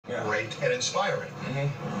and inspiring.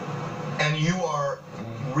 And you are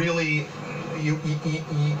really,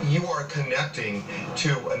 you are connecting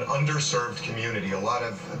to an underserved community. A lot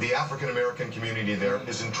of the African American community there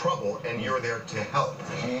is in trouble, and you're there to help.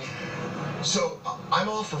 So I'm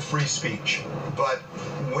all for free speech, but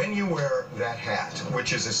when you wear that hat,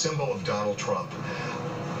 which is a symbol of Donald Trump,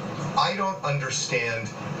 I don't understand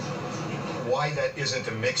why that isn't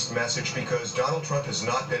a mixed message, because Donald Trump has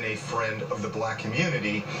not been a friend of the black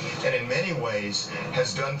community, and in many ways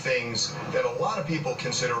has done things that a lot of people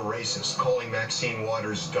consider racist, calling Maxine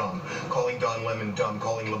Waters dumb, calling Don Lemon dumb,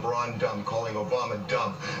 calling LeBron dumb, calling Obama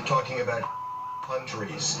dumb, talking about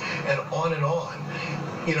countries, and on and on.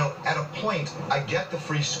 You know, at a point, I get the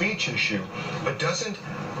free speech issue, but doesn't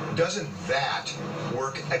that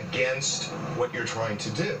work against what you're trying to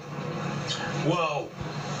do? Well,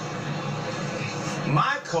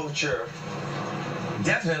 my culture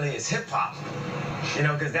definitely is hip-hop, you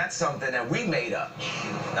know, because that's something that we made up.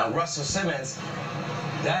 Now, Russell Simmons,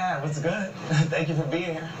 Dad, what's good? Thank you for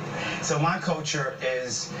being here. So my culture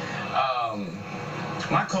is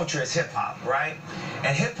hip-hop, right?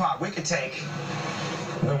 And hip-hop, we could take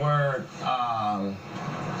the word,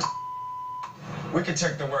 we could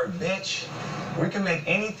take the word bitch. We can make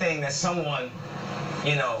anything that someone,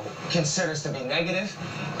 you know, considers to be negative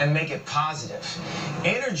and make it positive.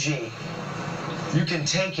 Energy, you can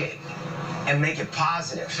take it and make it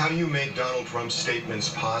positive. How do you make Donald Trump's statements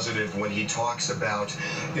positive when he talks about,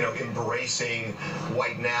 you know, embracing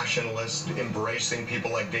white nationalists, embracing people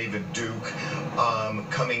like David Duke,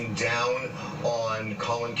 coming down on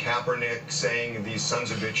Colin Kaepernick, saying these sons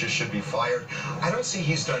of bitches should be fired? I don't see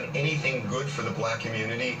he's done anything good for the black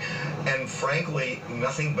community, and frankly,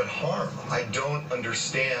 nothing but harm. I don't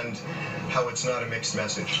understand how it's not a mixed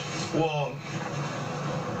message. Well,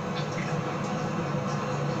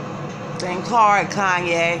 think hard,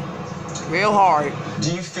 Kanye. Real hard.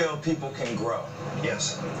 do you feel people can grow?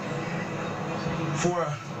 Yes.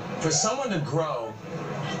 For someone to grow,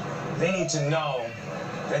 they need to know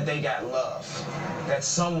that they got love, that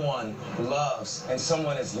someone loves and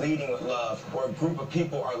someone is leading with love, or a group of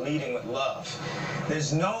people are leading with love.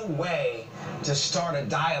 There's no way to start a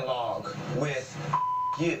dialogue with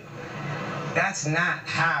you. That's not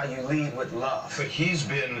how you lead with love. But he's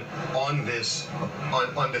been on this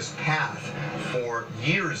path for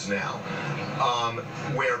years now,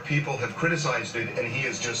 where people have criticized it, and he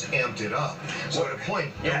has just amped it up. So at a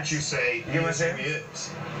point, Yes. don't you say he is who he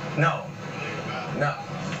is? No. No.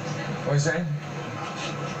 What you say?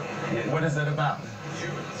 What is it about?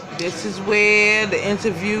 This is where the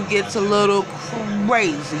interview gets a little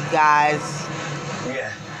crazy, guys.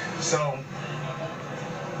 Yeah. So,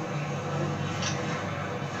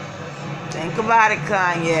 Think about it,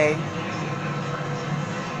 Kanye.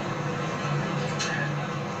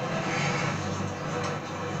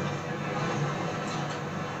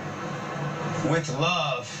 with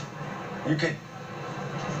love, you could,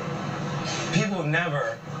 people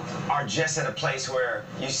never are just at a place where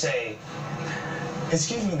you say,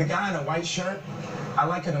 excuse me, the guy in a white shirt, I'd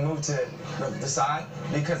like her to move to the side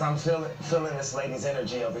because I'm feeling this lady's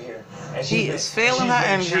energy over here. And She is feeling her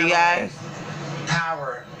energy, guys.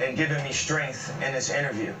 Power and giving me strength in this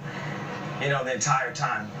interview, you know, the entire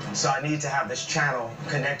time. So I need to have this channel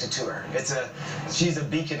connected to her. She's a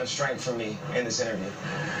beacon of strength for me in this interview.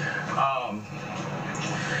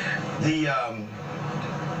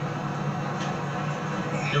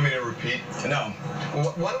 You want me to repeat? No.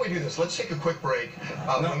 Well, why don't we do this? Let's take a quick break.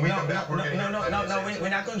 When we come back, we're going to we're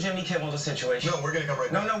not going to Jimmy Kimmel the situation. No, we're going to come right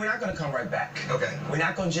back. No, we're not going to come right back. Okay. We're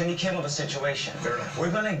not going to Jimmy Kimmel the situation. Fair enough.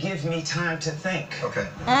 We're going to give me time to think. Okay.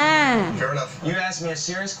 Fair enough. You asked me a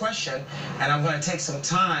serious question, and I'm going to take some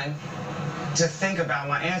time to think about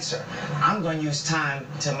my answer. I'm going to use time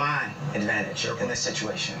to my advantage in this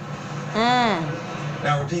situation.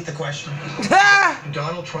 Now repeat the question.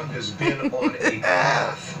 Donald Trump has been on a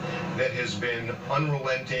path that has been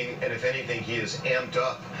unrelenting, and if anything, he has amped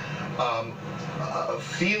up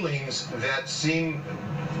feelings that seem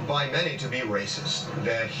by many to be racist,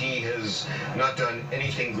 that he has not done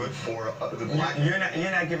anything good for the black. You're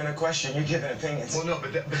not giving a question, you're giving opinions. Well, no,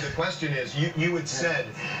 but the question is, you had said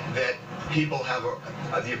that people have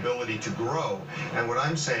the ability to grow, and what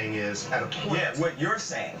I'm saying is, at a point... Yeah, what you're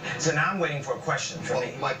saying. So now I'm waiting for a question from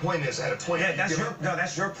me. My point is, at a point... Yeah,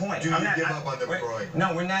 that's your point. Do you give up on them growing?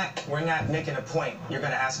 No, we're not making a point. You're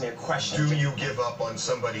going to ask me a question. Do you give up on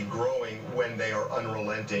somebody growing when they are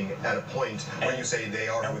unrelenting at a point where you say they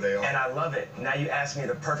are who they are? And I love it. Now you asked me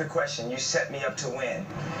the perfect question. You set me up to win.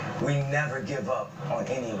 We never give up on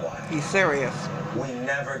anyone. He's serious. We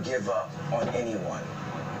never give up on anyone.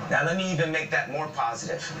 Now let me even make that more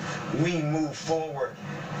positive. We move forward.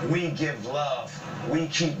 We give love. We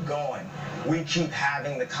keep going. We keep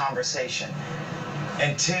having the conversation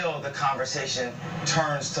until the conversation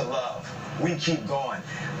turns to love. We keep going.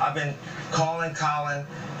 I've been calling Colin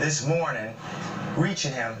this morning,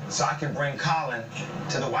 reaching him so I can bring Colin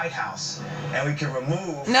to the White House and we can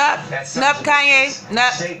remove that Kanye.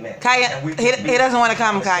 statement. Kanye, he doesn't want to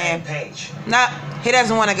come, Kanye. He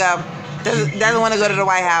doesn't want to go. Doesn't want to go to the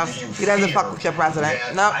White House. He doesn't fuck with your president.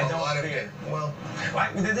 I don't fear. Well,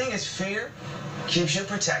 the thing is, fear keeps you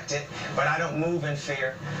protected, but I don't move in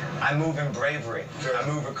fear. I move in bravery. I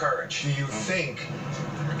move with courage. Do you think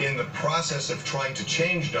in the process of trying to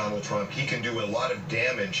change Donald Trump, he can do a lot of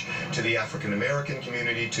damage to the African American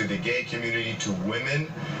community, to the gay community, to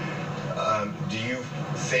women? Do you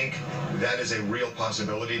think that is a real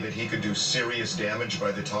possibility, that he could do serious damage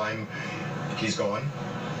by the time he's gone?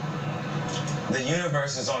 The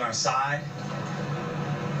universe is on our side,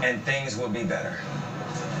 and things will be better.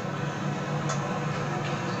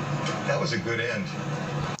 That was a good end.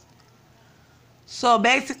 So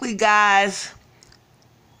basically, guys,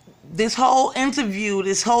 this whole interview,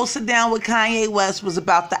 this whole sit down with Kanye West was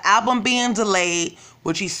about the album being delayed,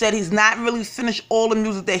 which he said he's not really finished all the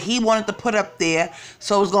music that he wanted to put up there.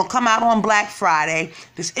 So it's going to come out on Black Friday.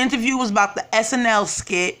 This interview was about the SNL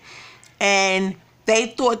skit, and they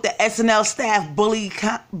thought the SNL staff bully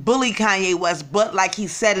Kanye West, but like he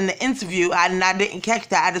said in the interview, I didn't catch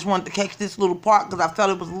that. I just wanted to catch this little part because I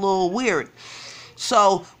felt it was a little weird.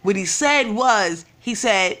 So what he said was, he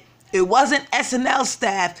said it wasn't SNL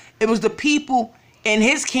staff, it was the people in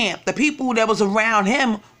his camp. The people that was around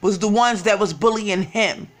him was the ones that was bullying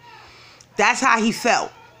him. That's how he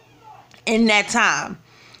felt in that time.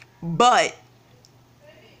 But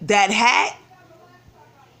that hat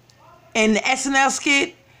and the SNL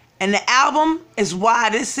skit and the album is why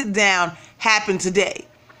this sit down happened today.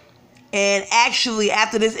 And actually,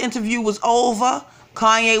 after this interview was over,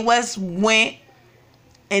 Kanye West went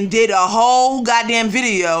and did a whole goddamn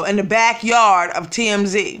video in the backyard of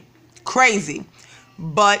TMZ. Crazy.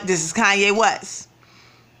 But this is Kanye West.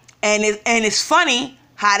 And it's funny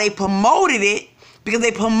how they promoted it, because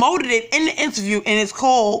they promoted it in the interview, and it's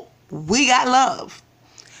called We Got Love.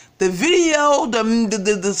 The video,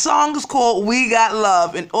 the song is called We Got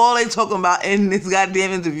Love, and all they talking about in this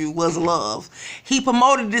goddamn interview was love. He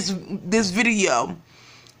promoted this video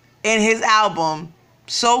in his album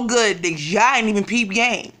so good that y'all ain't even peep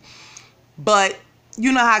game. But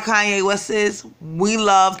you know how Kanye West is. We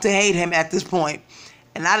love to hate him at this point,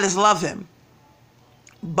 and I just love him.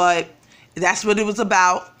 But that's what it was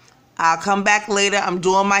about. I'll come back later. I'm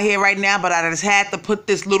doing my hair right now, but I just had to put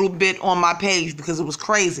this little bit on my page because it was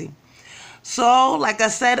crazy. So, like I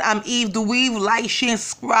said, I'm Eve the Weave. Like, share, and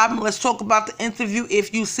subscribe. Let's talk about the interview.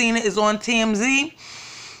 If you've seen it, it's on TMZ.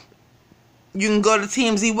 You can go to the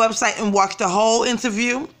TMZ website and watch the whole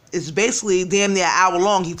interview. It's basically damn near an hour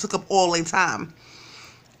long. He took up all their time.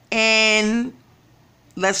 And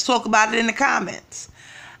let's talk about it in the comments.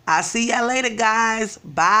 I'll see y'all later, guys.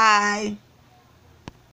 Bye.